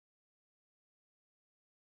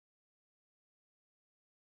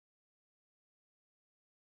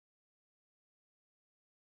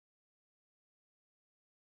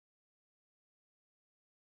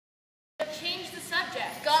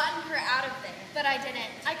But I didn't.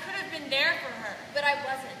 I could have been there for her. But I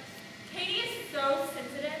wasn't. Katie is so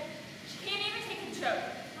sensitive. She can't even take a joke.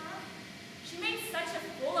 Huh? She made such a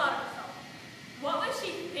fool out of herself. What was she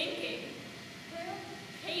thinking? Who?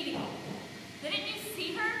 Katie. Didn't you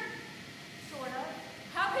see her? Sort of.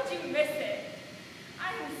 How could you miss it?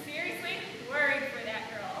 I am seriously worried for that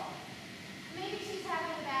girl. Maybe she's having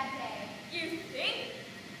a bad day. You think?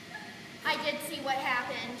 I did see what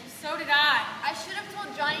happened. So did I. I should have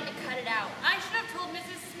told Johnny to cut it out. I should have told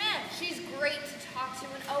Mrs. Smith. She's great to talk to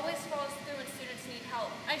and always follows through when students need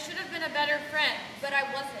help. I should have been a better friend. But I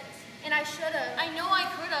wasn't. And I should have. I know I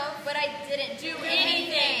could have. But I didn't do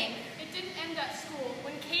anything. It didn't end at school.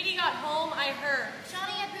 When Katie got home, I heard.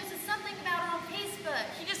 Johnny had posted something about her on Facebook.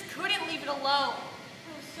 He just couldn't leave it alone.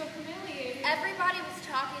 It was so humiliating. Everybody was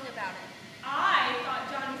talking about it. I thought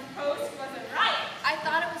Johnny's post wasn't right. I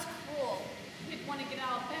thought it was cruel. He didn't want to get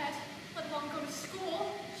out of bed, let alone go to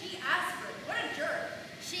school. She asked for it. What a jerk.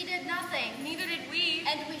 She did nothing. Neither did we.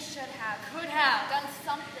 And we should have. Could have. Done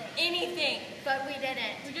something. Anything. But we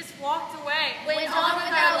didn't. We just walked away. Went on with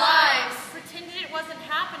our lives. Pretended it wasn't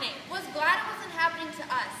happening. Was glad it wasn't happening to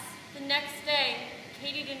us. The next day,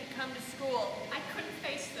 Katie didn't come to school. I couldn't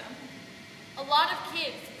face them. A lot of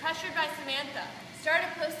kids, pressured by Samantha, started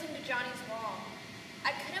posting to Johnny's wall.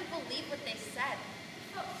 I couldn't believe what they said.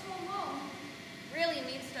 It felt so alone. Really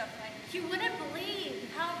mean stuff like, you wouldn't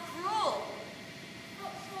believe. how cruel. It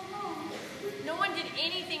felt so alone. No one did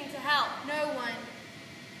anything to help. No one.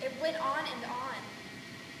 It went on and on.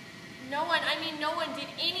 No one did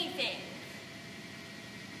anything.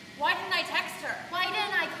 Why didn't I text her? Why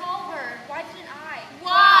didn't I call her? Why didn't I?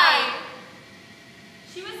 Why?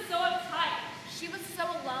 She was so uptight. She was so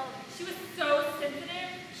alone. She was so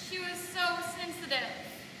sensitive. She was so sensitive.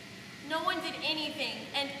 No one did anything,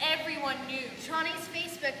 and everyone knew. Johnny's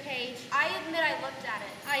Facebook page, I admit I looked at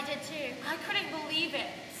it. I did too. I couldn't believe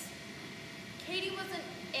it. Katie wasn't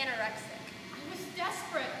anorexic. I was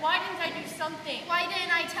desperate. Why didn't I do something? Why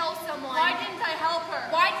didn't I tell someone? Why didn't I help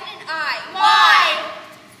her? Why didn't I? Why?